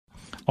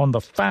on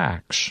the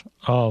facts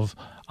of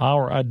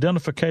our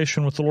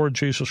identification with the Lord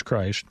Jesus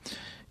Christ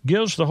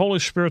gives the Holy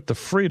Spirit the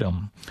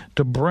freedom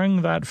to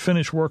bring that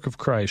finished work of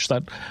Christ,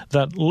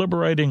 that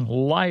liberating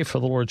life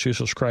of the Lord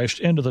Jesus Christ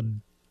into the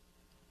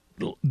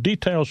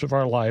details of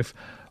our life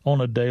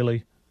on a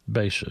daily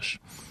basis.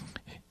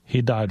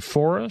 He died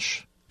for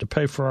us to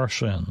pay for our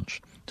sins,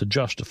 to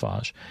justify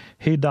us.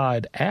 He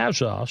died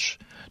as us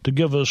to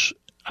give us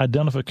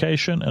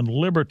identification and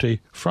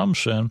liberty from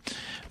sin.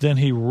 Then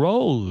he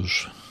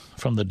rose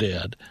from the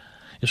dead.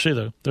 You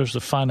see, there's the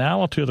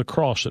finality of the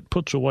cross that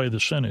puts away the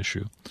sin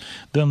issue.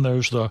 Then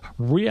there's the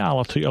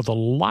reality of the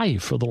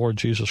life of the Lord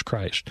Jesus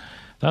Christ.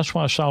 That's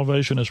why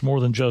salvation is more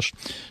than just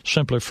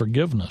simply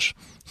forgiveness.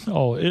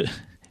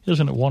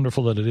 Isn't it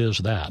wonderful that it is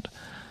that?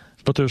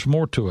 But there's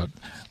more to it.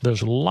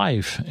 There's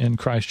life in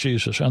Christ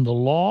Jesus, and the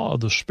law of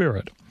the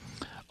Spirit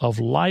of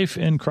life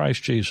in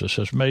Christ Jesus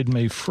has made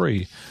me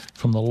free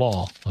from the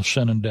law of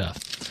sin and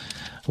death.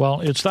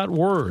 Well, it's that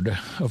word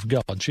of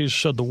God. Jesus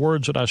said, the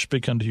words that I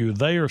speak unto you,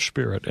 they are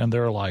spirit and they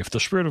are life. The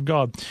Spirit of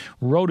God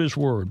wrote his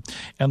word,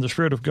 and the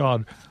Spirit of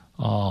God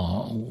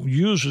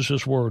uses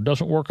his word,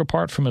 doesn't work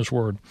apart from his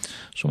word.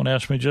 Someone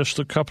asked me just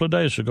a couple of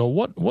days ago,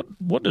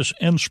 what is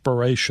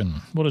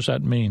inspiration? What does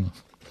that mean?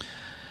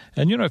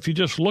 And, if you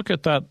just look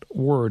at that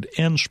word,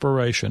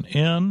 inspiration,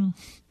 in,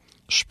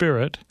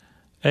 spirit,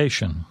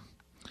 ation.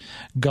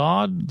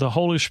 God, the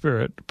Holy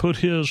Spirit, put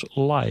his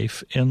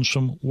life in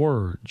some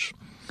words.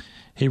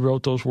 He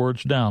wrote those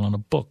words down in a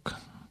book,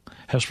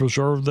 has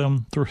preserved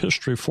them through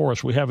history for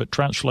us. We have it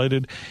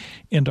translated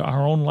into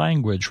our own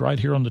language right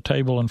here on the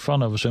table in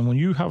front of us. And when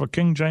you have a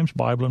King James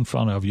Bible in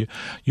front of you,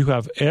 you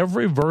have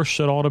every verse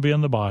that ought to be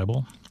in the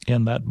Bible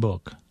in that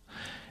book.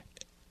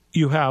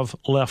 You have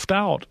left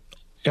out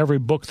every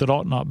book that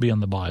ought not be in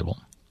the Bible.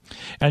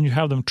 And you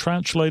have them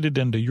translated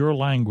into your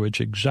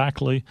language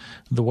exactly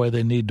the way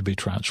they need to be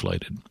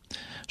translated,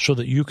 so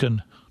that you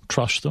can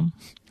trust them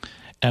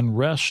and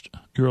rest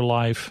your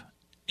life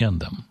in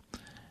them.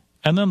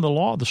 And then the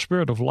law of the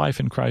Spirit of life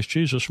in Christ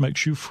Jesus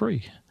makes you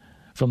free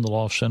from the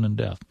law of sin and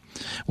death.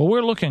 Well,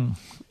 we're looking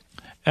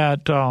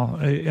at,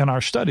 in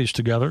our studies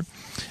together,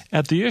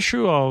 at the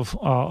issue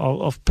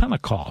of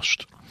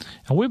Pentecost.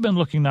 And we've been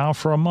looking now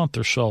for a month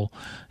or so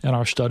in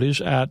our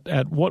studies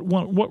at what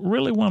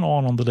really went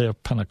on the day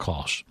of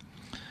Pentecost.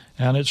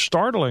 And it's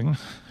startling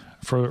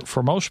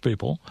for most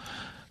people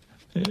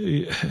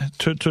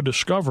to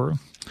discover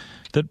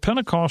that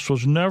Pentecost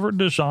was never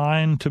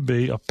designed to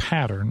be a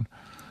pattern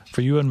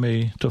for you and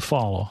me to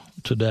follow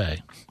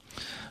today.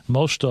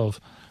 Most of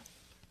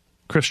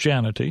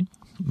Christianity,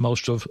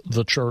 most of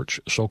the church,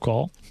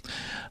 so-called,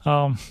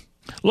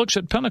 looks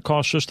at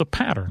Pentecost as the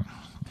pattern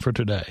for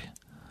today.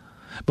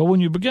 But when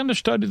you begin to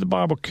study the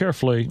Bible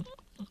carefully,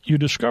 you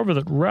discover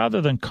that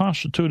rather than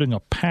constituting a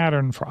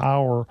pattern for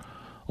our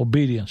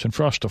obedience and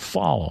for us to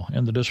follow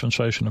in the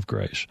dispensation of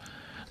grace,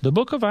 the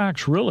book of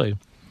Acts really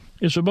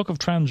is a book of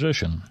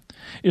transition.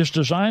 It's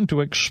designed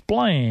to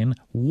explain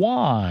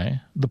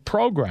why the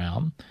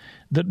program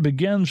that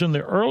begins in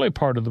the early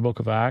part of the book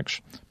of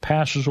Acts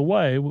passes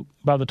away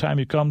by the time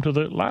you come to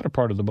the latter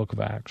part of the book of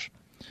Acts.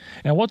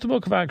 And what the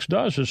book of Acts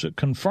does is it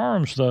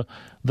confirms the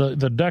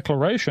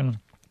declaration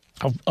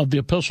of the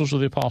epistles of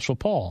the Apostle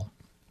Paul,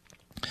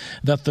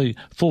 that the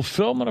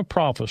fulfillment of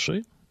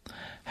prophecy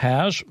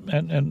has,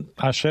 and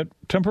I said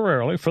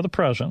temporarily for the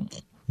present,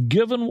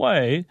 given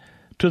way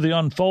to the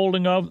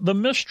unfolding of the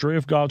mystery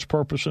of God's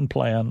purpose and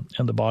plan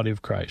in the body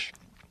of Christ.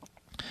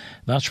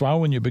 That's why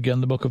when you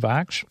begin the book of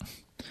Acts,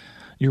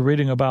 you're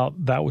reading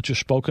about that which is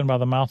spoken by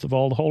the mouth of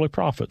all the holy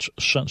prophets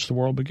since the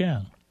world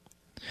began.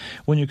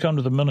 When you come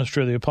to the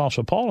ministry of the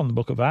Apostle Paul in the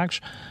book of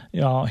Acts,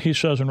 he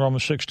says in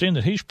Romans 16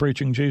 that he's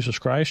preaching Jesus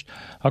Christ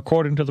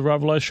according to the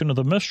revelation of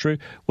the mystery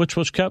which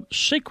was kept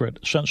secret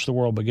since the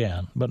world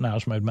began, but now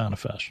is made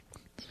manifest.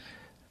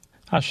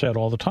 I say it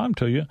all the time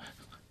to you,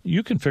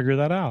 you can figure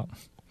that out.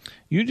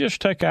 You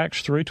just take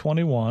Acts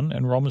 3:21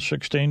 and Romans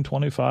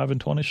 16:25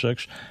 and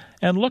 26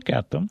 and look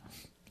at them,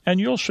 and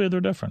you'll see they're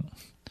different.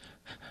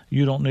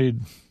 You don't need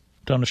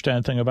to understand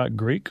anything about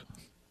Greek.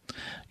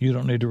 You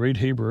don't need to read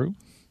Hebrew.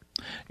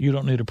 You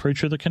don't need a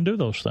preacher that can do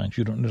those things.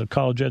 You don't need a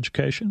college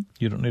education.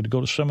 You don't need to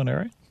go to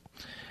seminary.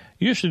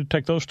 You just need to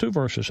take those two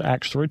verses,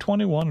 Acts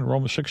 3:21 and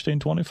Romans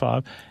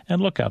 16:25,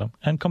 and look at them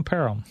and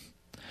compare them.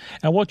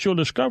 And what you'll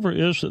discover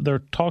is that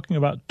they're talking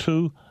about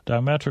two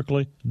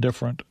diametrically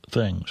different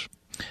things.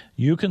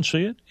 You can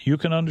see it. You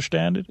can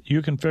understand it.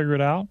 You can figure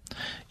it out.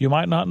 You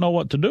might not know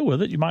what to do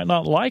with it. You might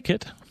not like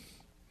it.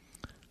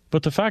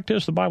 But the fact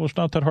is, the Bible's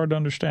not that hard to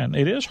understand.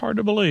 It is hard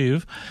to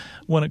believe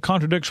when it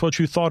contradicts what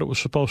you thought it was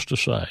supposed to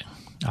say.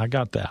 I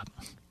got that.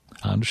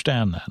 I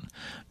understand that.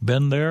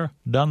 Been there,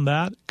 done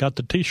that, got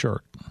the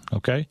T-shirt,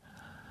 okay?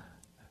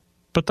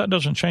 But that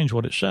doesn't change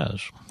what it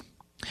says.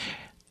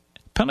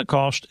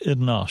 Pentecost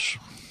isn't us.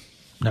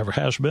 Never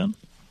has been,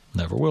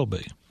 never will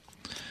be.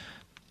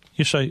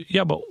 You say,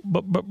 yeah, but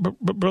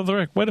Brother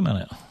Rick, wait a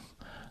minute.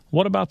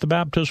 What about the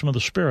baptism of the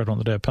Spirit on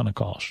the day of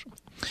Pentecost?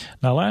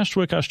 Now, last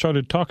week I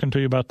started talking to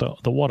you about the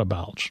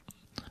whatabouts.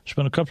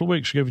 Spent a couple of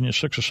weeks giving you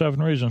 6 or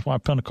 7 reasons why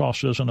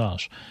Pentecost isn't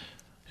us.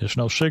 It's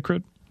no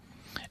secret.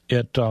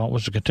 It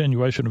was a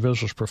continuation of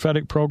Israel's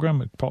prophetic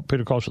program.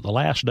 Peter calls it the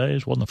last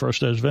days. It wasn't the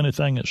first days of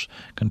anything. It's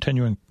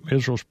continuing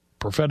Israel's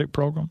prophetic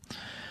program.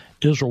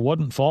 Israel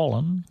wasn't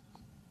fallen.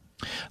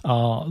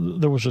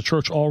 There was a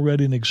church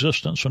already in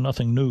existence, so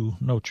nothing new,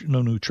 no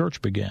new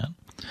church began.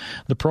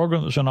 The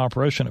program that's in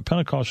operation at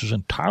Pentecost is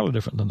entirely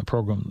different than the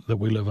program that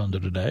we live under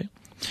today.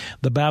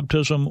 The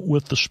baptism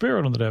with the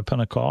Spirit on the day of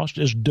Pentecost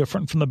is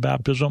different from the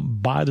baptism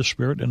by the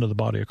Spirit into the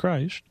body of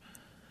Christ.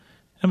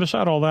 And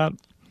beside all that,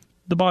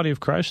 the body of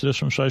Christ, the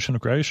dispensation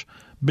of grace,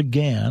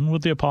 began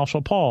with the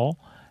Apostle Paul,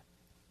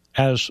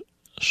 as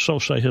so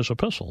say his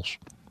epistles.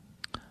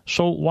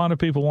 So why do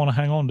people want to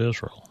hang on to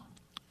Israel?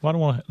 Why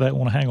do they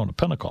want to hang on to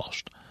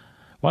Pentecost?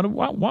 Why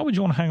would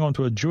you want to hang on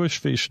to a Jewish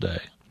feast day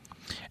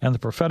and the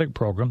prophetic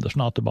program that's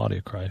not the body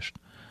of Christ?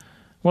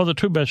 Well, the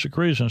two basic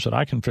reasons that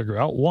I can figure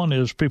out. One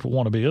is people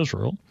want to be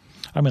Israel.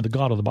 I mean, the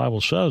God of the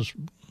Bible says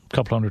a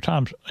couple hundred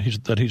times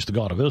that he's the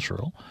God of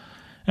Israel.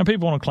 And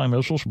people want to claim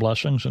Israel's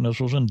blessings and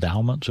Israel's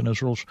endowments and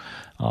Israel's,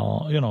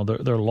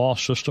 their law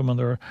system and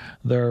their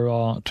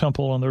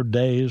temple and their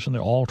days and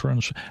their altar.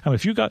 And I mean,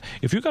 if you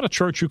got a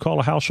church you call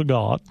a house of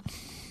God,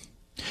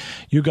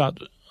 you got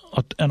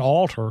an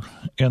altar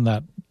in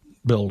that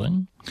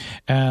building,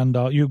 and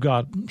you've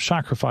got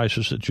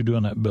sacrifices that you do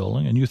in that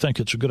building, and you think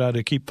it's a good idea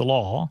to keep the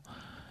law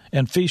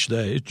and feast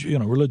days,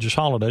 religious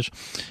holidays,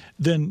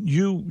 then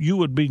you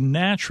would be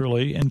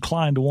naturally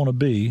inclined to want to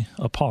be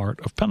a part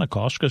of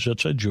Pentecost because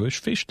it's a Jewish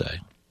feast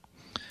day.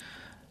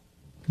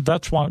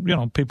 That's why,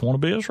 people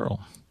want to be Israel.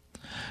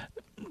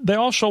 They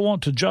also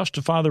want to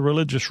justify the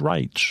religious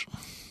rites.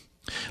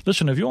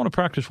 Listen, if you want to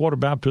practice water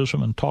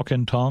baptism and talk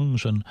in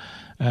tongues and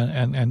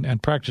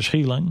practice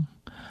healing,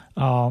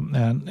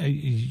 and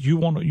you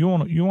want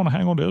to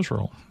hang on to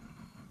Israel,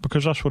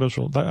 because that's what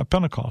Israel,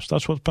 Pentecost,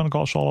 that's what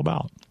Pentecost is all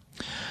about.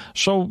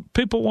 So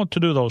people want to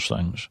do those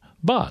things,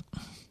 but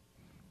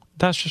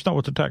that's just not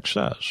what the text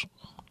says.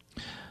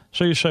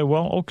 So you say,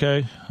 well,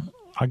 okay,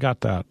 I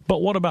got that.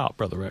 But what about,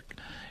 Brother Rick?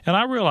 And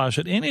I realize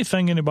that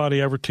anything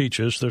anybody ever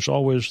teaches, there's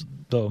always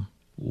the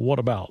what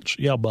abouts.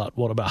 Yeah, but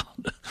what about?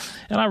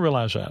 And I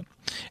realize that.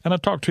 And I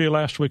talked to you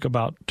last week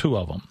about 2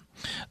 of them.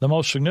 The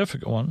most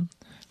significant one,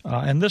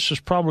 and this is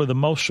probably the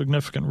most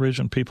significant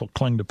reason people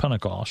cling to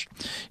Pentecost,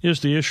 is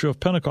the issue of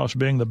Pentecost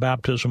being the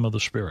baptism of the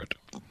Spirit.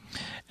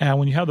 And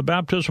when you have the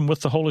baptism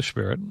with the Holy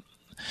Spirit,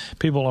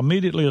 people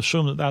immediately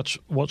assume that that's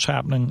what's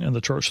happening in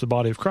the church, the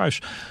body of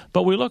Christ.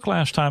 But we looked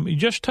last time, you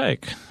just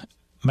take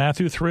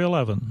Matthew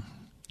 3:11,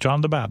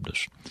 John the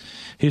Baptist.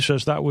 He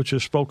says that which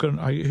is spoken,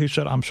 he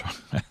said,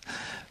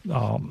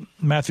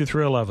 Matthew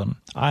 3:11,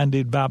 I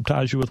indeed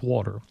baptize you with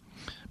water,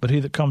 but he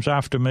that comes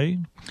after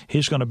me,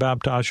 he's going to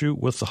baptize you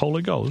with the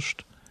Holy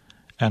Ghost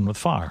and with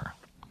fire.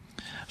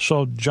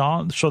 So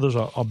there's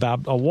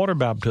a water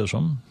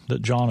baptism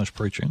that John is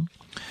preaching.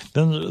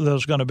 Then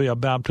there's going to be a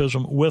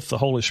baptism with the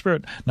Holy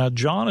Spirit. Now,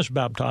 John is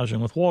baptizing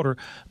with water,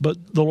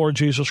 but the Lord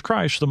Jesus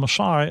Christ, the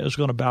Messiah, is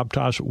going to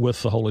baptize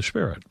with the Holy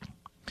Spirit.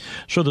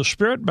 So the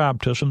Spirit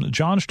baptism that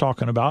John's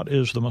talking about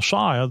is the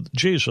Messiah,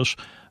 Jesus,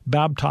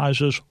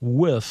 baptizes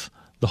with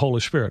the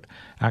Holy Spirit.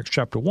 Acts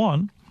chapter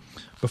 1,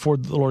 before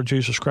the Lord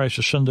Jesus Christ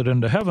ascended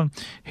into heaven,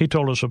 he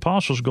told his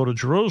apostles, go to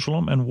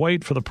Jerusalem and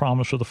wait for the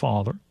promise of the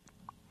Father.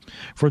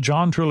 For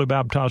John truly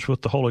baptized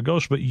with the Holy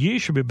Ghost, but ye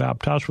should be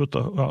baptized with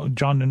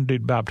John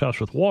indeed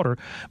baptized with water,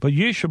 but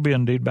ye should be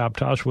indeed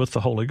baptized with the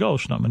Holy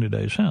Ghost not many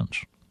days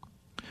hence.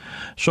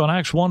 So in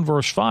Acts 1,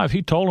 verse 5,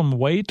 he told them,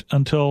 wait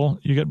until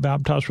you get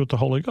baptized with the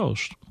Holy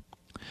Ghost.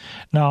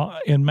 Now,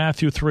 in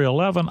Matthew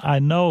 3:11, I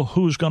know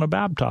who's going to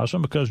baptize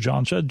them because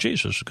John said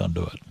Jesus is going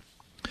to do it.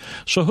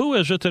 So who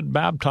is it that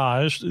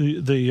baptized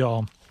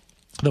the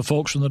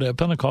folks in the day of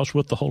Pentecost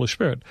with the Holy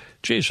Spirit?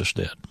 Jesus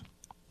did.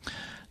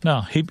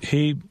 Now,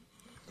 he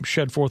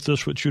shed forth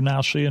this which you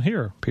now see and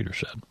hear, Peter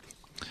said.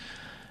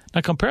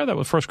 Now compare that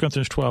with 1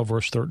 Corinthians 12,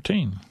 verse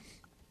 13.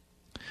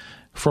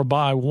 For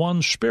by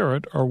one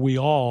Spirit are we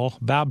all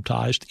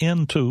baptized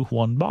into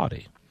one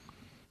body.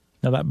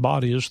 Now that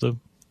body is the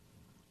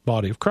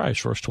body of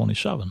Christ, verse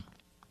 27.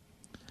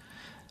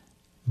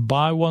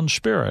 By one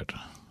Spirit,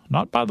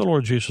 not by the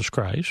Lord Jesus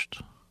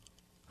Christ,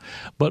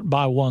 but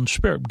by one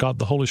Spirit, God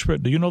the Holy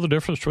Spirit. Do you know the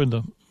difference between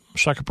the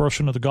second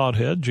person of the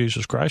Godhead,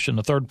 Jesus Christ, and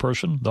the third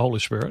person, the Holy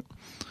Spirit?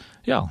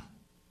 Yeah.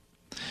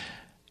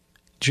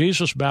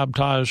 Jesus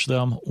baptized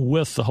them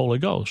with the Holy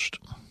Ghost.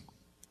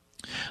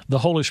 The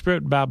Holy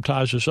Spirit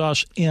baptizes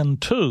us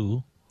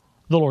into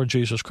the Lord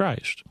Jesus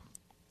Christ.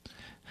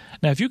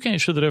 Now, if you can't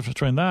see the difference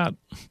between that,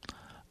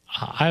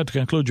 I have to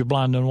conclude you're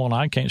blind in one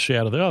eye, can't see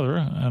out of the other,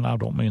 and I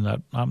don't mean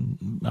that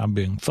I'm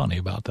being funny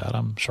about that.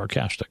 I'm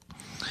sarcastic.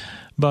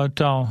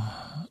 But,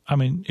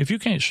 if you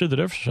can't see the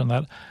difference in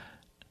that,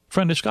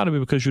 friend, it's got to be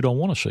because you don't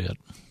want to see it,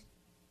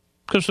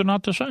 because they're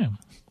not the same.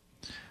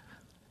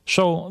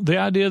 So the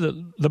idea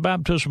that the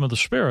baptism of the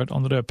Spirit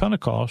on the day of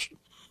Pentecost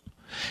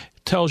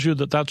tells you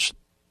that that's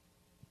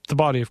the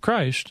body of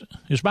Christ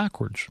is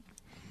backwards.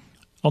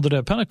 On the day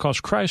of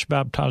Pentecost, Christ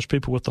baptized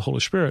people with the Holy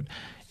Spirit.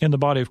 In the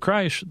body of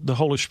Christ, the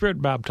Holy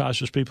Spirit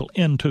baptizes people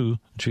into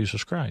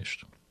Jesus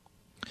Christ.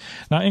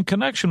 Now, in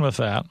connection with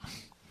that,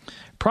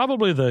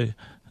 probably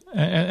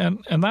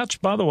and that's,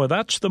 by the way,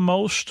 that's the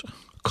most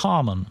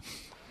common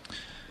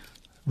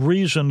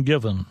reason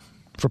given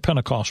for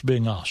Pentecost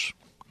being us.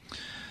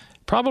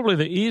 Probably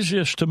the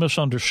easiest to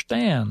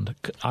misunderstand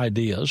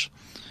ideas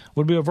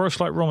would be a verse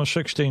like Romans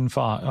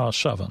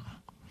 16:7,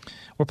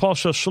 where Paul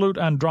says, "Salute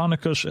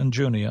Andronicus and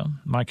Junia,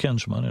 my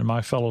kinsmen and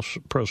my fellow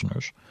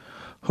prisoners,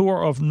 who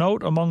are of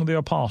note among the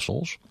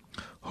apostles,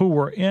 who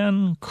were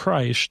in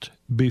Christ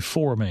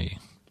before me."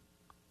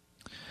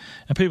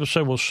 And people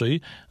say, well, see,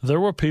 there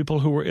were people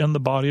who were in the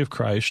body of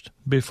Christ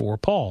before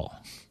Paul.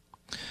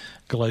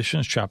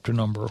 Galatians chapter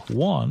number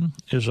 1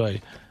 is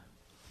a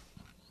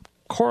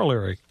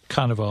corollary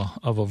kind of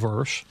a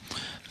verse.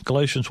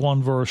 Galatians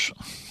 1 verse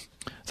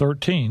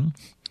 13,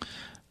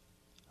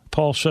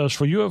 Paul says,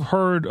 "For you have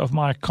heard of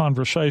my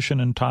conversation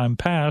in time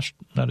past,"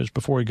 that is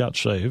before he got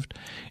saved,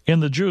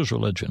 "in the Jews'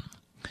 religion,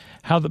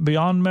 how that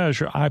beyond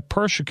measure I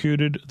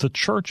persecuted the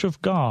church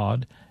of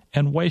God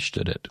and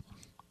wasted it."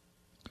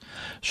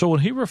 So when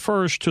he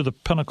refers to the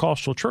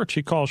Pentecostal church,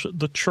 he calls it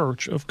the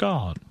church of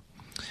God.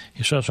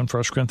 He says in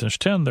 1 Corinthians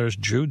 10, there's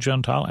Jew,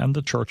 Gentile, and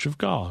the church of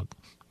God.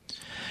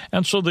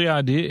 And so the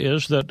idea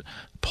is that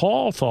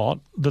Paul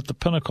thought that the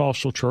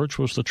Pentecostal church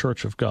was the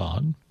church of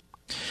God.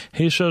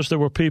 He says there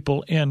were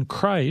people in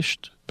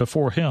Christ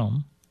before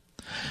him.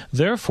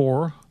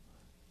 Therefore,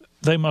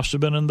 they must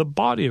have been in the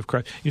body of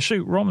Christ. You see,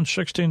 Romans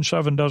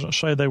 16:7 doesn't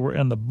say they were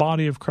in the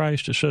body of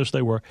Christ. It says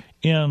they were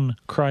in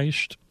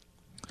Christ.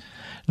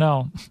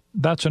 Now,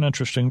 that's an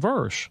interesting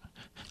verse,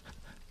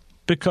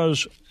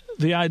 because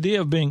the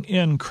idea of being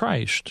in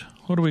Christ,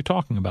 what are we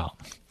talking about?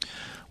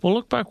 Well,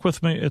 look back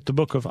with me at the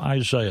book of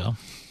Isaiah,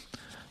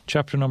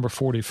 chapter number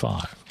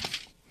 45.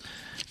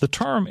 The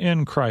term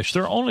in Christ,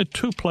 there are only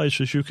two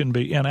places you can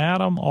be. In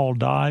Adam, all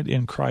died.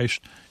 In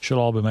Christ shall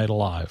all be made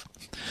alive.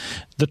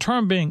 The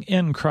term being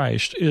in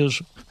Christ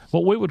is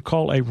what we would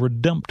call a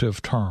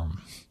redemptive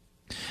term.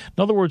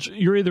 In other words,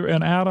 you're either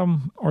in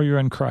Adam or you're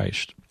in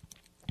Christ.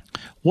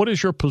 What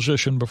is your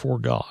position before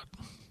God?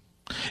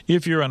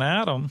 If you're in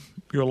Adam,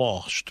 you're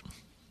lost,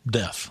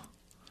 death.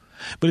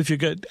 But if you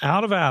get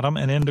out of Adam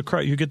and into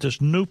Christ, you get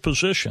this new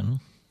position,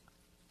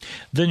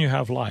 then you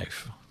have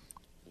life.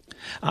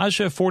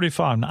 Isaiah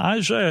 45. Now,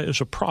 Isaiah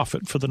is a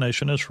prophet for the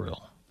nation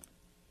Israel.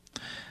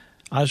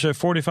 Isaiah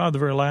 45, the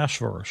very last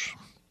verse.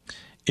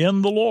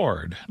 In the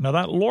Lord. Now,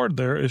 that Lord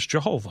there is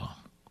Jehovah.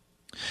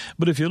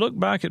 But if you look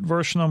back at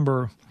verse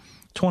number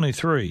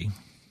 23,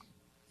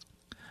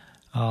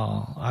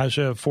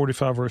 Isaiah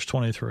 45, verse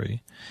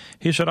 23,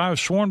 he said, "I have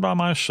sworn by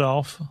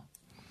myself,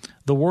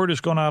 the word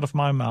is gone out of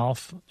my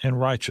mouth in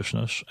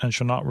righteousness and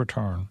shall not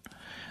return,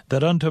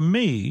 that unto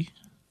me,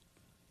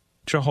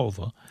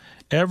 Jehovah,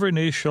 every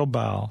knee shall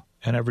bow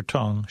and every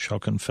tongue shall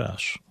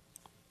confess."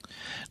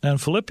 Now in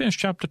Philippians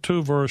chapter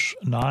 2, verse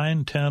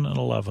 9, 10, and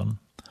 11,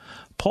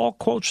 Paul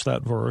quotes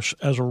that verse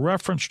as a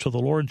reference to the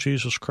Lord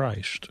Jesus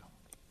Christ.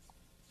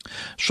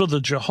 So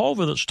the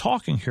Jehovah that's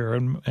talking here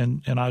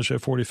in Isaiah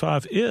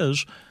 45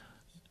 is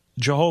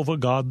Jehovah,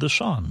 God the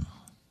Son.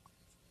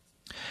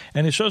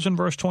 And he says in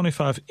verse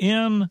 25,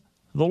 "In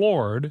the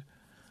Lord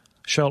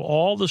shall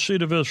all the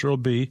seed of Israel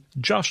be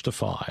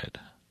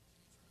justified."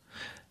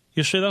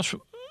 You see, that's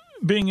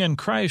being in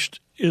Christ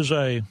is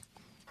a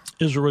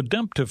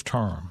redemptive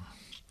term.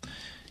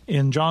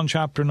 In John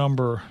chapter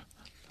number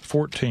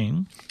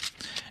 14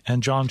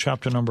 and John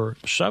chapter number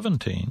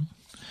 17,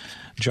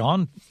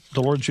 John,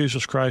 the Lord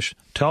Jesus Christ,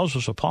 tells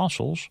his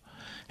apostles,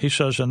 he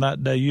says, "In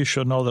that day you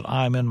shall know that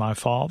I am in my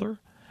Father,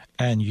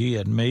 and ye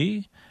in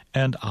me,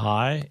 and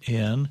I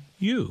in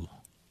you."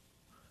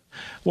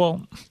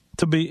 Well,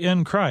 to be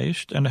in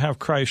Christ and to have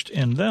Christ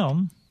in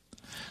them,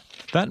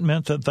 that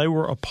meant that they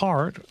were a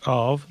part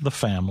of the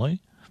family.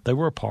 They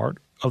were a part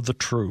of the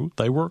true.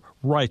 They were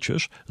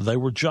righteous. They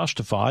were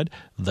justified.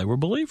 They were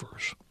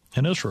believers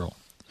in Israel.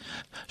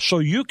 So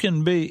you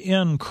can be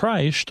in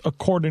Christ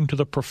according to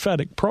the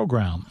prophetic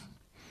program.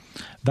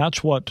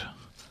 That's what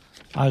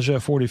Isaiah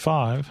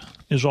 45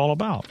 is all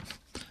about.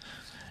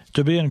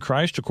 To be in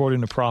Christ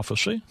according to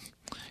prophecy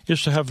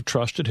is to have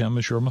trusted him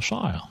as your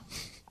Messiah.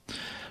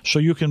 So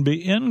you can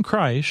be in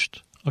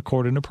Christ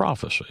according to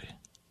prophecy.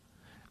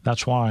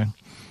 That's why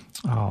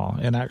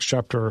in Acts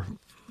chapter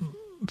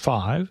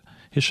 5,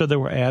 he said they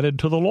were added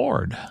to the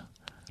Lord.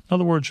 In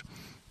other words,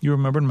 you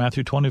remember in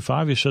Matthew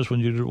 25, he says, "When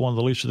you did one of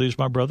the least of these,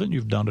 my brethren,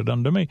 you've done it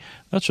unto me."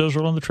 That's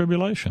Israel in the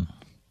tribulation.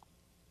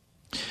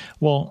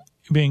 Well,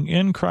 being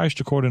in Christ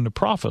according to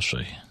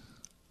prophecy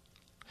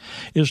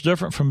is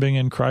different from being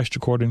in Christ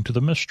according to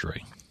the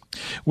mystery.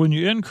 When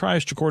you're in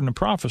Christ according to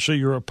prophecy,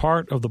 you're a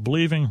part of the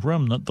believing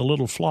remnant, the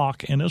little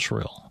flock in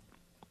Israel.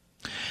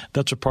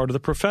 That's a part of the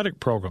prophetic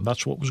program.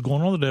 That's what was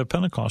going on the day of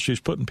Pentecost. He's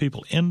putting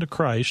people into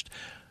Christ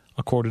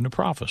according to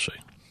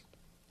prophecy.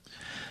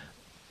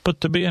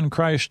 But to be in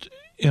Christ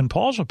in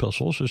Paul's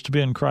epistles is to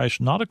be in Christ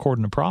not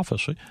according to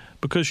prophecy,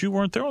 because you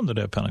weren't there on the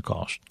day of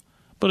Pentecost.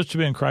 but it's to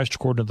be in Christ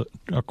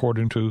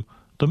according to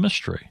the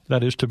mystery.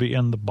 That is, to be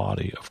in the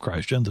body of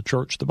Christ, in the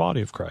church, the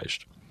body of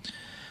Christ.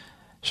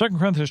 2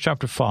 Corinthians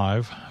chapter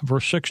 5,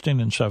 verse 16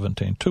 and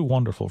 17, two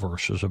wonderful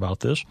verses about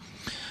this.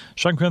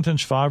 2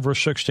 Corinthians 5,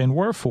 verse 16,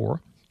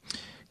 wherefore,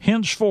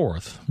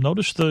 henceforth,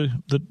 notice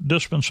the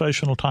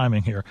dispensational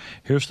timing here.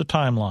 Here's the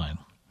timeline.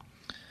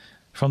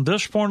 From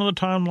this point of the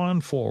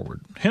timeline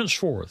forward,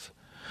 henceforth,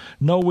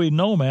 know we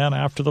no man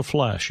after the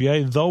flesh,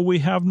 yea, though we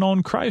have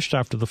known Christ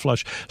after the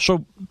flesh.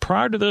 So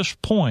prior to this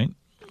point,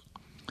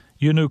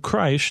 you knew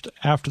Christ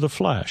after the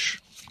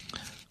flesh.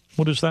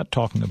 What is that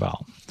talking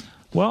about?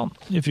 Well,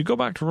 if you go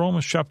back to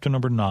Romans chapter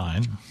number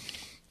 9,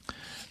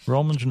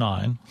 Romans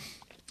 9,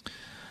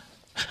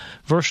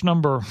 verse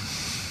number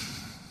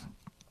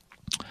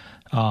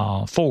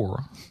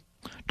 4,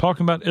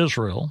 talking about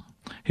Israel,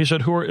 he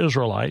said, who are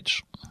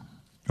Israelites?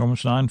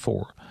 Romans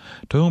 9:4,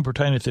 to whom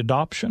pertaineth the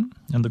adoption,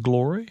 and the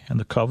glory, and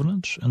the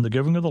covenants, and the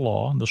giving of the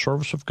law, and the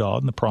service of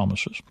God, and the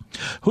promises.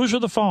 Whose are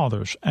the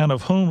fathers, and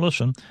of whom,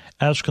 listen,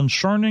 as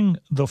concerning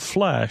the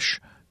flesh,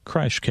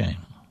 Christ came.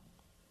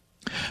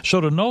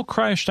 So to know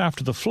Christ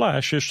after the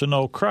flesh is to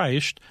know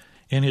Christ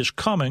in his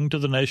coming to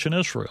the nation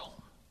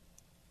Israel.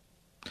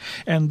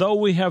 And though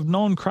we have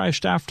known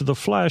Christ after the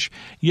flesh,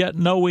 yet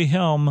know we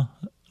him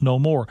no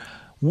more.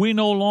 We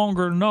no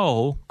longer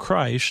know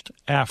Christ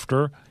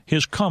after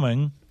his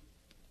coming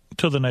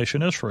to the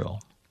nation Israel.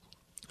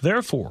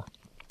 Therefore,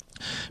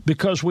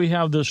 because we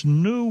have this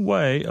new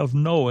way of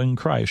knowing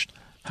Christ,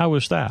 how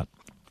is that?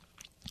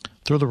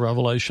 Through the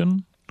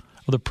revelation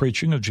of the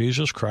preaching of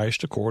Jesus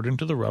Christ according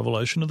to the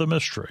revelation of the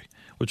mystery,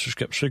 which is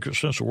kept secret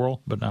since the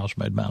world, but now is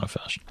made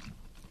manifest.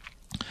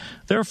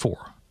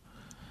 Therefore,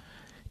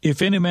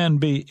 if any man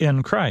be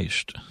in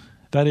Christ,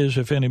 that is,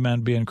 if any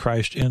man be in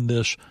Christ in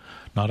this,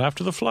 not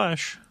after the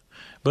flesh,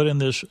 but in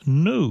this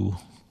new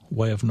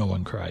way of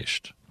knowing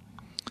Christ,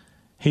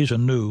 he's a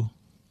new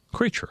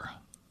creature.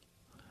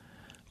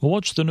 Well,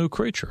 what's the new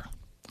creature?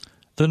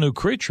 The new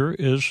creature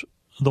is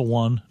the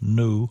one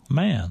new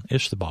man.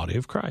 It's the body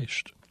of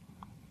Christ.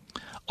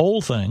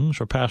 Old things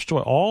are passed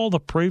away. All the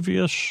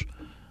previous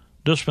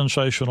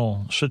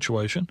dispensational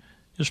situation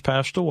is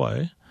passed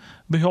away.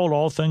 Behold,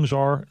 all things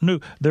are new.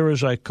 There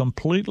is a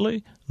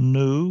completely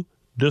new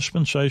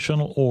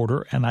dispensational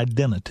order and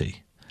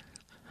identity.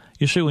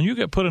 You see, when you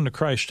get put into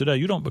Christ today,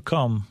 you don't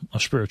become a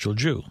spiritual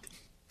Jew.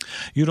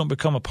 You don't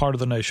become a part of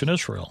the nation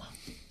Israel.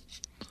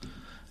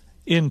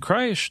 In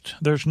Christ,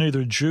 there's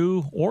neither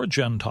Jew or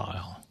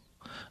Gentile,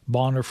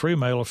 bond or free,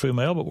 male or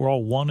female, but we're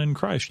all one in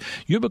Christ.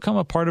 You become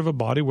a part of a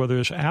body where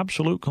there's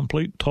absolute,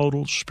 complete,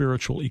 total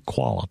spiritual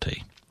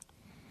equality.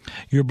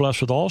 You're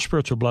blessed with all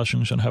spiritual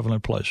blessings in heavenly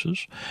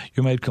places.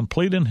 You're made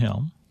complete in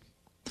him.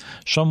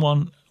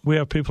 We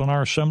have people in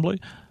our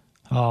assembly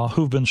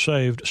who've been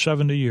saved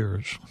 70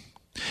 years.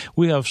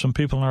 We have some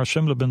people in our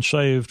assembly who have been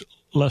saved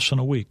less than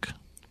a week.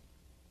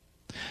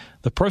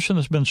 The person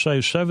that's been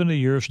saved 70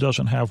 years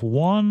doesn't have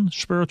one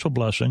spiritual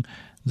blessing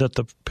that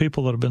the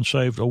people that have been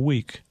saved a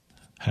week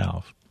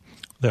have.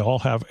 They all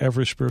have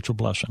every spiritual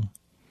blessing.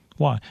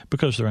 Why?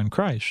 Because they're in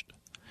Christ.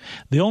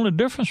 The only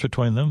difference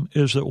between them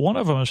is that one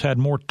of them has had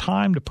more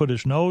time to put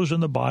his nose in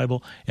the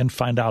Bible and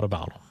find out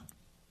about them.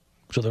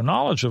 So their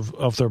knowledge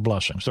of their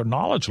blessings, their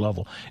knowledge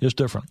level is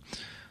different.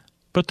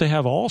 But they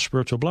have all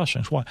spiritual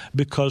blessings. Why?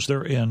 Because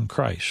they're in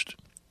Christ.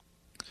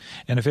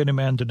 And if any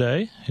man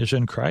today is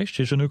in Christ,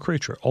 he's a new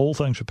creature. Old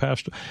things are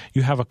passed.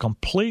 You have a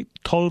complete,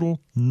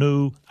 total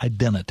new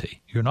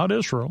identity. You're not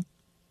Israel.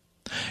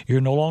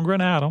 You're no longer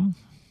in Adam.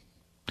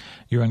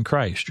 You're in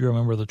Christ. You're a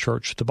member of the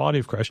church, the body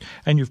of Christ,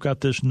 and you've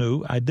got this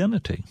new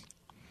identity.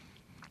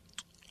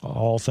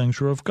 All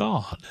things are of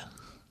God.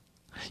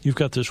 You've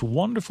got this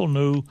wonderful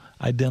new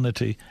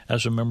identity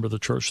as a member of the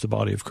church, the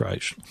body of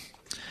Christ.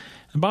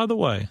 And by the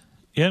way,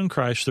 in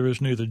Christ there is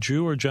neither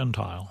Jew or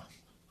Gentile.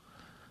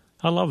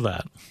 I love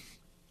that.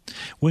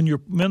 When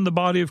you're in the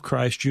body of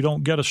Christ, you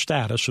don't get a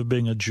status of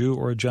being a Jew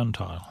or a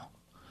Gentile.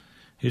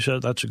 He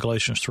said that's in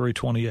Galatians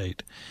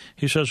 3:28.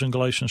 He says in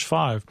Galatians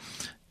 5,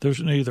 there's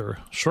neither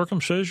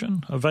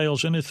circumcision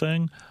avails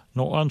anything,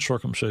 nor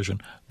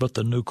uncircumcision, but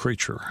the new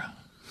creature.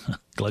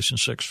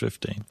 Galatians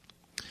 6:15.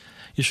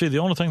 You see, the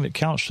only thing that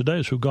counts today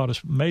is who God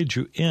has made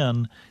you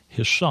in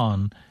his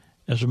Son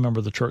as a member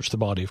of the church, the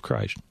body of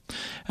Christ.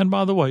 And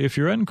by the way, if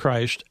you're in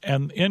Christ,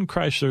 and in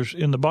Christ,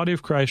 in the body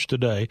of Christ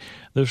today,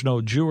 there's no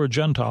Jew or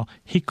Gentile,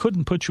 he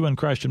couldn't put you in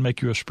Christ and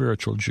make you a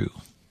spiritual Jew.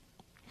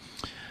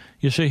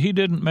 You see, he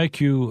didn't make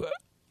you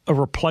a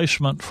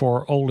replacement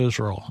for old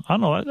Israel. I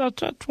know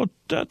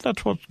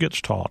that's what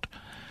gets taught.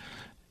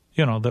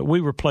 You know, that we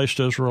replaced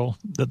Israel,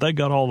 that they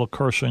got all the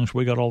cursings,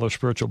 we got all their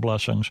spiritual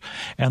blessings,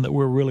 and that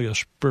we're really a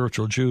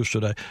spiritual Jews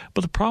today.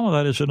 But the problem with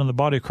that is that in the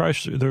body of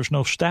Christ, there's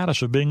no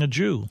status of being a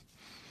Jew.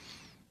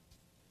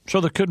 So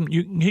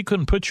he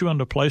couldn't put you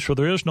into a place where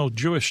there is no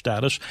Jewish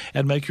status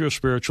and make you a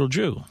spiritual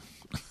Jew.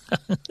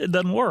 It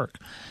doesn't work.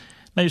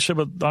 Now you say,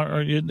 but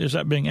is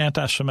that being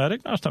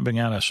anti-Semitic? No, it's not being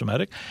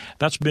anti-Semitic.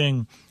 That's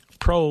being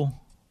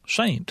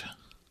pro-saint.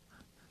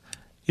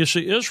 You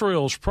see,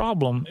 Israel's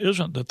problem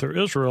isn't that they're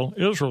Israel.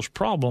 Israel's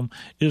problem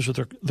is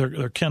that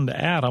they're kin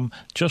to Adam,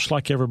 just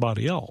like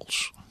everybody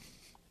else.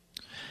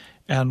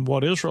 And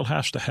what Israel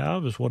has to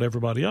have is what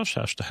everybody else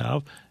has to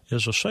have,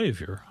 is a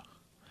Savior.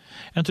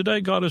 And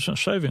today God isn't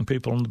saving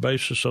people on the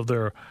basis of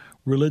their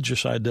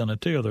religious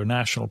identity or their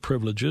national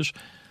privileges.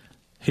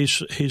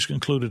 He's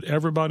concluded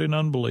everybody in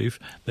unbelief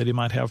that he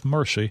might have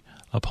mercy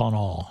upon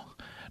all.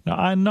 Now,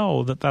 I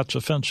know that that's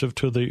offensive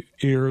to the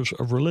ears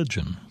of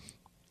religion.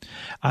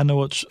 I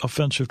know it's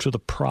offensive to the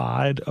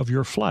pride of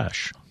your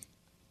flesh.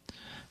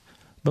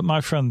 But,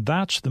 my friend,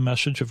 that's the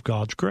message of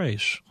God's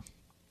grace.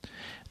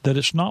 That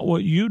it's not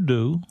what you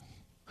do,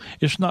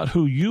 it's not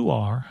who you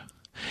are,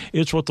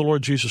 it's what the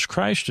Lord Jesus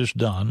Christ has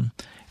done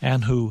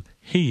and who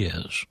he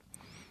is.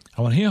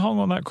 And when he hung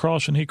on that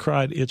cross and he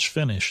cried, "It's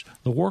finished,"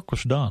 the work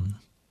was done.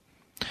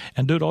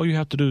 And, dude, all you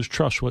have to do is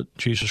trust what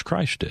Jesus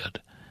Christ did.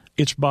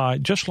 It's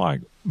just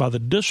like by the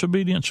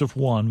disobedience of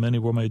one, many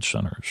were made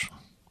sinners.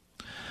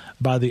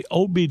 By the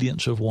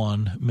obedience of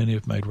one, many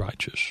have made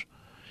righteous.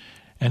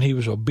 And he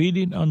was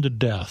obedient unto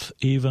death,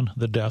 even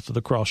the death of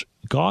the cross.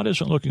 God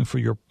isn't looking for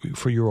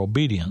your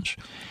obedience.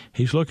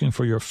 He's looking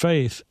for your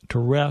faith to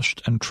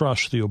rest and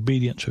trust the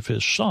obedience of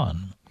his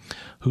Son,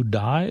 who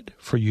died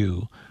for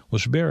you,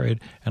 was buried,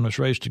 and was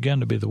raised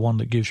again to be the one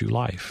that gives you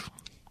life.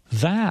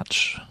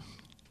 That's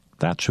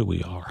who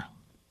we are.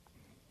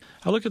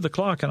 I look at the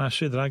clock and I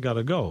see that I got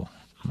to go.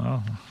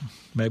 Well,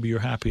 maybe you're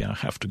happy I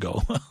have to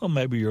go.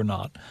 Maybe you're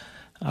not.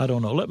 I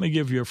don't know. Let me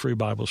give you a free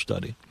Bible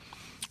study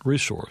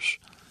resource.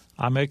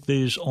 I make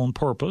these on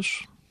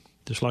purpose,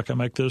 just like I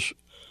make this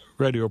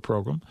radio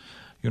program.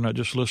 You're not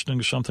just listening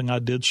to something I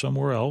did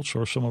somewhere else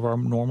or some of our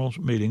normal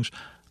meetings.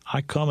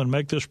 I come and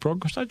make this program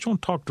because I just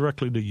want to talk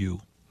directly to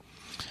you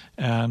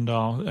and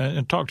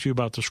talk to you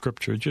about the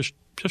Scripture, just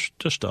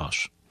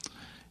us.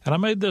 And I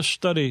made this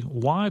study,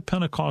 Why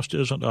Pentecost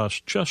Isn't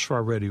Us, just for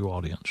our radio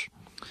audience.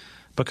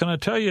 But can I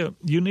tell you,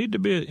 you need to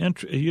be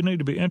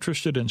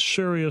interested in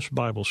serious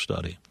Bible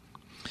study.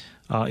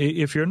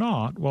 If you're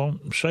not, well,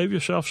 save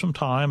yourself some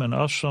time and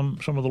us some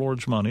of the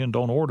Lord's money, and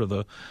don't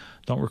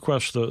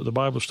request the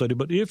Bible study.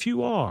 But if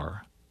you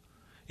are,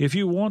 if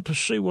you want to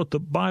see what the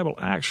Bible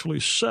actually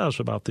says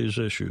about these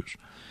issues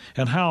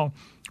and how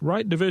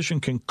right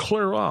division can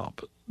clear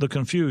up the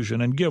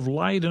confusion and give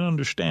light and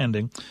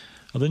understanding,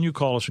 then you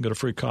call us and get a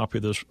free copy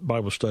of this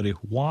Bible study,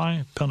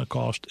 Why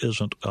Pentecost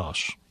Isn't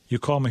Us. You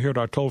call me here at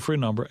our toll-free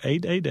number,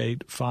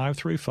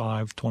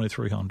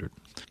 888-535-2300.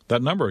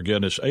 That number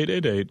again is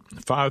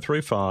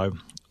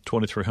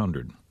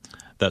 888-535-2300.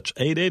 That's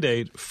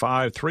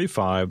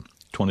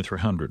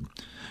 888-535-2300.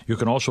 You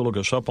can also look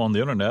us up on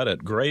the Internet at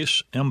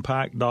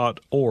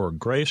graceimpact.org,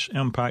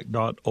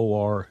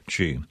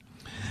 graceimpact.org.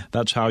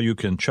 That's how you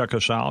can check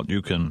us out.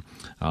 You can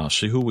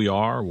see who we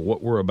are,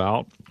 what we're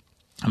about.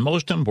 And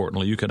most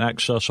importantly, you can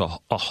access a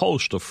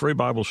host of free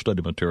Bible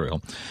study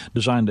material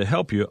designed to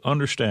help you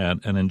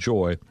understand and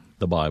enjoy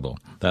the Bible.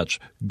 That's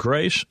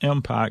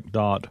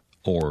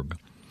graceimpact.org.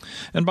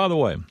 And by the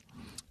way,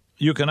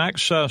 you can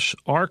access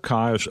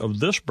archives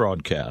of this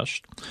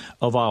broadcast,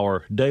 of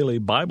our daily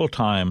Bible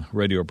Time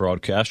radio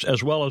broadcast,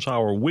 as well as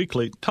our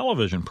weekly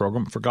television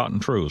program, Forgotten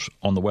Truths,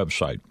 on the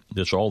website.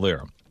 It's all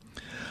there.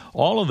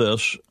 All of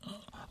this,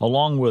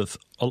 along with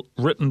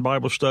written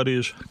Bible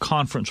studies,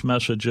 conference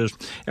messages,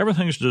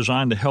 everything's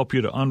designed to help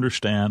you to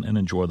understand and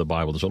enjoy the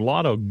Bible. There's a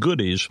lot of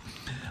goodies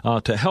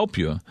to help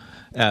you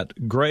at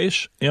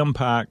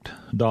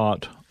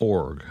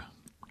graceimpact.org.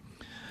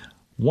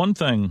 One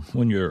thing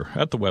when you're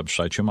at the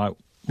website you might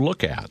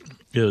look at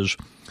is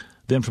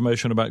the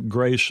information about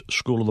Grace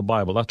School of the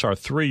Bible. That's our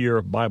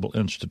 3-year Bible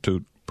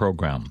Institute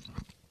program.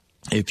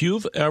 If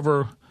you've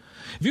ever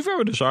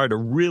desired to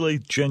really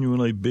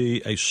genuinely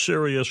be a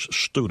serious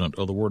student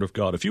of the Word of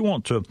God, if you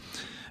want to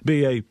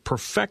be a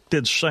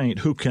perfected saint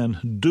who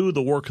can do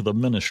the work of the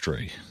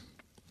ministry,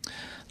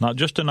 not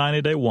just a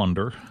 90-day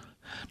wonder,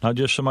 not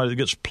just somebody that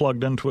gets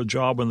plugged into a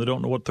job and they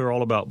don't know what they're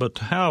all about, but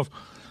to have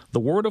the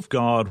Word of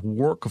God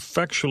work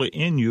effectually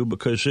in you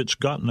because it's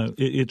gotten that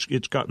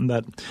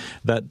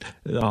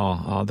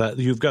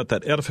you've got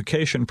that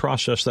edification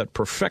process, that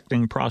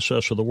perfecting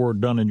process of the Word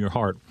done in your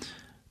heart.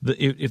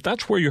 If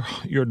that's where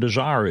your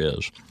desire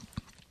is,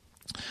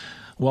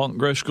 well,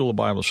 Grace School of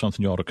the Bible is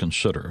something you ought to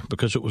consider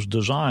because it was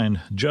designed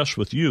just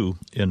with you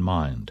in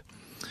mind.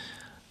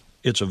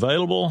 It's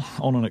available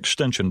on an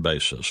extension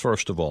basis,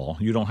 first of all.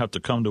 You don't have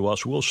to come to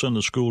us. We'll send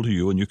the school to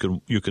you, and you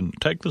can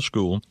take the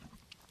school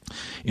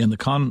in the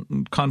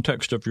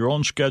context of your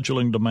own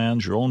scheduling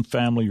demands, your own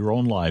family, your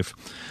own life,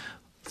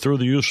 through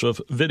the use of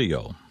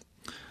video.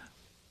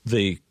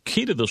 The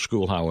key to the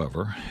school,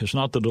 however, is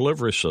not the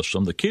delivery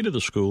system. The key to the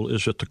school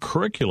is that the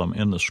curriculum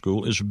in the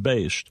school is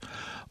based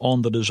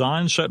on the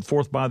design set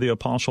forth by the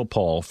Apostle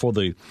Paul for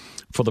the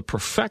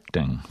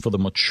perfecting, for the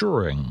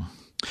maturing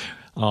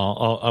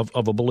of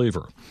a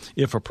believer.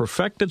 If a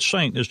perfected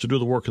saint is to do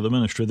the work of the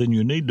ministry, then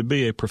you need to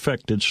be a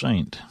perfected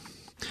saint.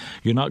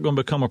 You're not going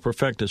to become a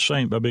perfected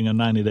saint by being a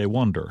 90-day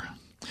wonder.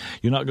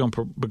 You're not going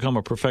to become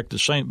a perfected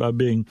saint by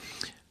being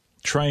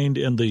trained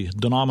in the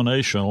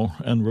denominational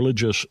and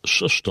religious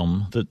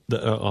system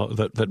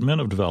that men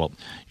have developed.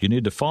 You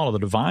need to follow the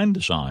divine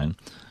design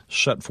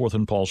set forth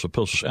in Paul's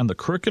epistles. And the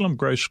Curriculum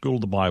Grace School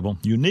of the Bible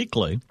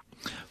uniquely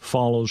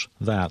follows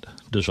that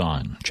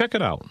design. Check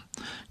it out,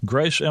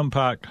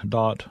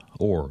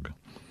 graceimpact.org.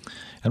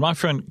 And my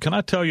friend, can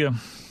I tell you,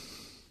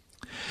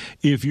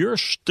 if you're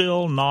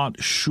still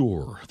not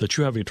sure that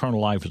you have eternal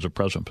life as a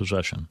present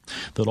possession,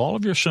 that all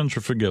of your sins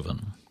are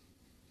forgiven,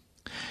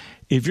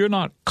 if you're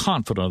not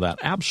confident of that,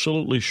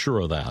 absolutely sure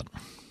of that,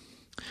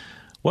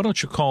 why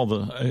don't you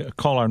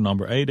call our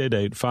number,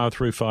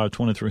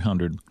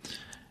 888-535-2300,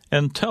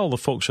 and tell the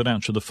folks that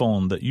answer the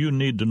phone that you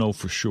need to know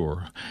for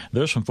sure.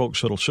 There's some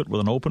folks that will sit with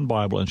an open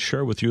Bible and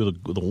share with you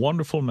the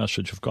wonderful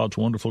message of God's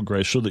wonderful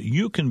grace so that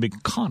you can be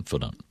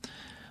confident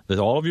that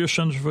all of your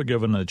sins are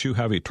forgiven and that you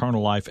have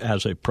eternal life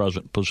as a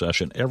present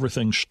possession.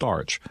 Everything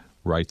starts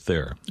right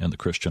there in the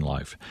Christian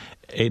life.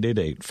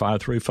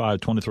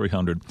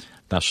 888-535-2300.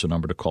 That's the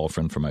number to call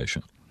for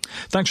information.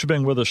 Thanks for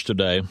being with us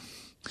today.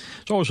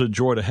 It's always a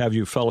joy to have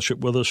you fellowship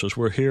with us as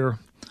we're here.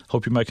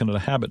 Hope you're making it a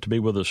habit to be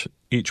with us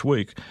each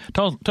week.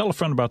 Tell a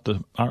friend about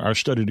our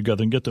study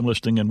together and get them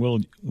listening in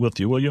with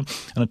you, will you?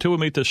 And until we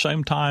meet the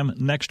same time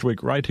next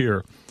week right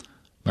here,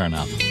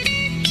 Maranatha.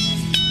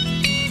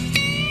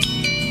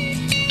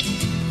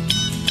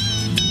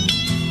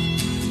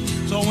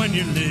 So when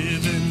you're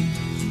living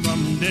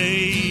from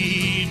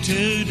day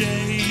to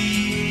day,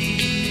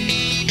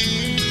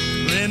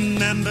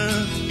 remember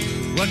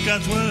what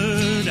God's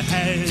Word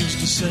has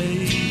to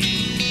say.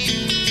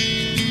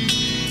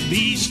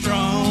 Be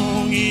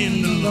strong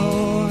in the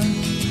Lord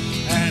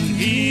and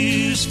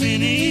His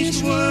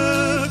finished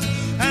work,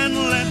 and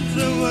let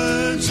the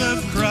words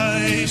of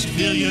Christ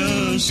fill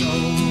your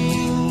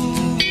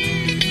soul.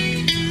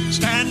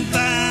 Stand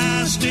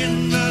fast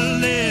in the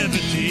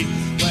liberty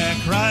where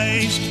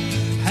Christ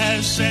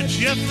has set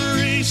you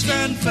free.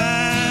 Stand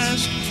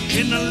fast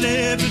in the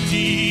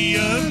liberty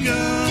of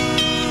God.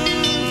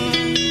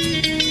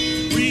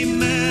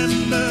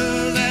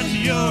 Remember that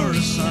you're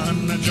a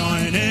son, a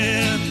joint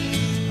heir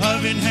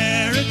of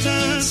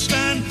inheritance.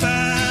 Stand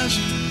fast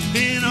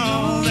in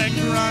all that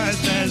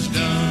Christ has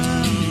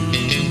done.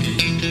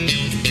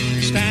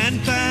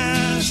 Stand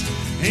fast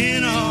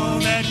in all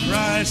that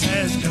Christ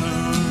has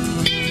done.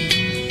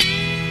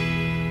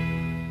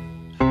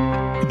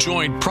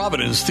 Join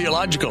Providence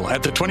Theological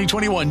at the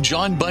 2021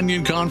 John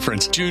Bunyan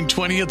Conference, June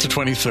 20th to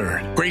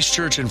 23rd. Grace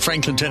Church in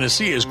Franklin,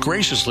 Tennessee is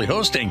graciously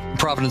hosting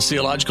Providence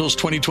Theological's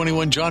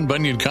 2021 John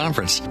Bunyan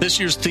Conference. This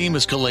year's theme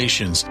is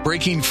Galatians,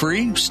 breaking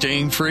free,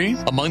 staying free.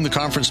 Among the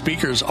conference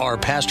speakers are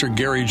Pastor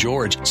Gary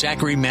George,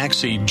 Zachary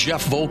Maxey,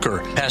 Jeff Volker,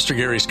 Pastor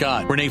Gary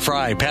Scott, Renee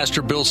Fry,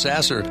 Pastor Bill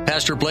Sasser,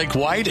 Pastor Blake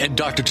White, and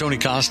Dr. Tony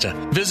Costa.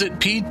 Visit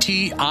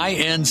ptinct.org.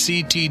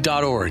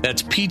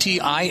 That's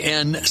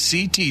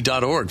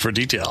ptinct.org for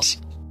details.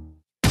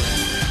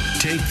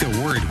 Take the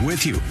Word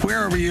with you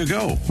wherever you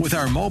go with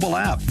our mobile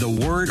app,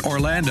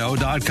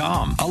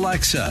 thewordorlando.com,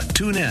 Alexa,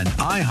 TuneIn,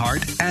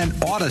 iHeart, and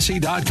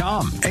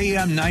Odyssey.com,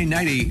 AM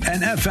 990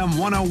 and FM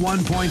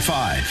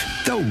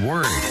 101.5. The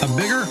Word, a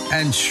bigger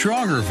and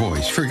stronger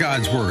voice for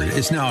God's Word,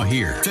 is now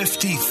here.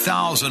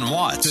 50,000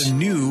 watts. The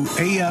new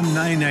AM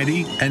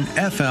 990 and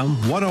FM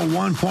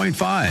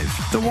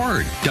 101.5. The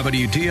Word,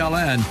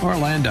 WTLN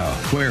Orlando,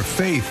 where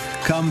faith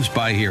comes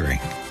by hearing.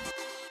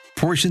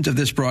 Portions of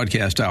this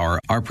broadcast hour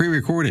are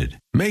pre-recorded.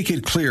 Make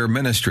It Clear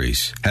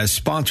Ministries has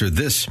sponsored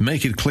this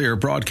Make It Clear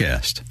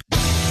broadcast.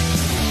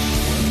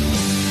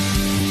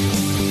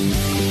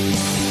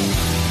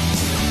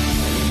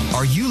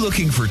 Are you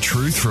looking for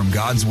truth from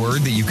God's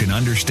Word that you can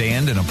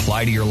understand and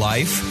apply to your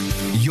life?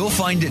 You'll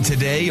find it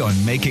today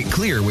on Make It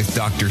Clear with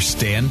Dr.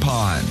 Stan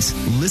Pons.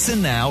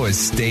 Listen now as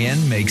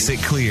Stan makes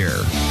it clear.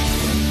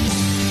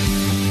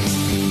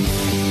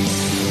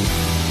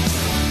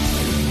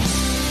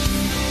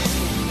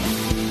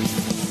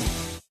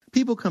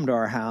 People come to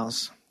our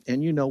house,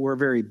 and we're a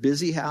very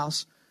busy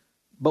house,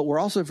 but we're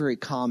also a very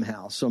calm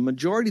house. So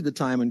majority of the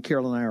time when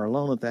Carol and I are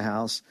alone at the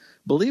house,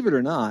 believe it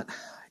or not,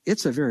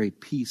 it's a very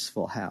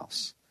peaceful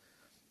house.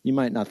 You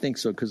might not think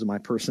so because of my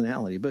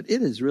personality, but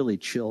it is really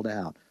chilled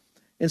out.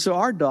 And so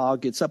our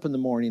dog gets up in the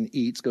morning,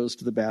 eats, goes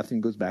to the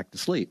bathroom, goes back to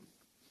sleep.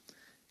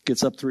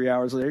 Gets up 3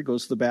 hours later,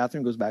 goes to the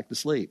bathroom, goes back to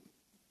sleep.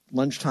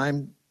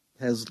 Lunchtime,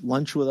 has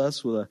lunch with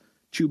us with a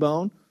chew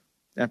bone.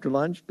 After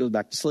lunch, goes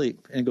back to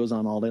sleep, and goes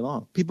on all day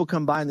long. People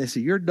come by and they say,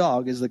 your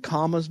dog is the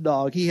calmest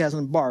dog. He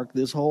hasn't barked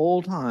this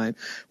whole time.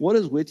 What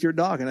is with your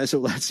dog? And I said,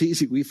 well, that's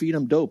easy. We feed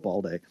him dope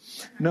all day.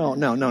 No,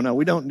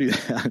 we don't do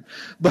that.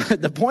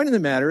 But the point of the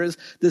matter is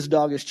this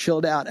dog is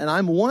chilled out, and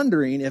I'm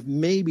wondering if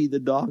maybe the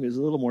dog is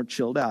a little more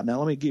chilled out. Now,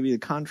 let me give you the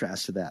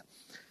contrast to that.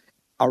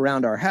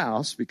 Around our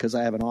house, because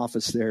I have an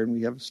office there and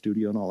we have a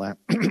studio and all that,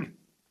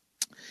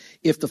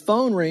 if the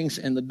phone rings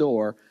in the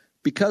door,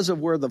 because of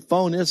where the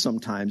phone is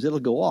sometimes, it'll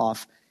go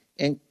off.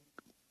 And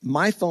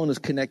my phone is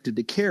connected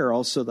to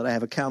Carol so that I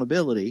have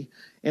accountability.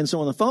 And so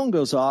when the phone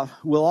goes off,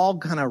 we'll all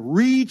kind of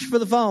reach for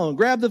the phone,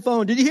 grab the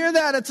phone. Did you hear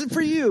that? It's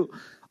for you.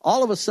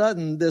 all of a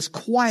sudden this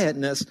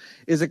quietness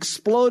is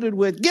exploded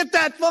with, get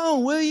that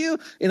phone, will you?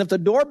 And if the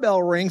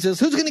doorbell rings, it's,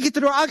 who's going to get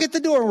the door? I'll get the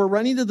door. And we're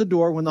running to the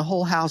door when the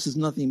whole house is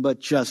nothing but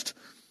just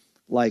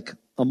like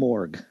a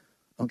morgue.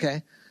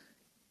 Okay?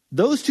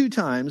 Those two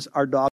times our dog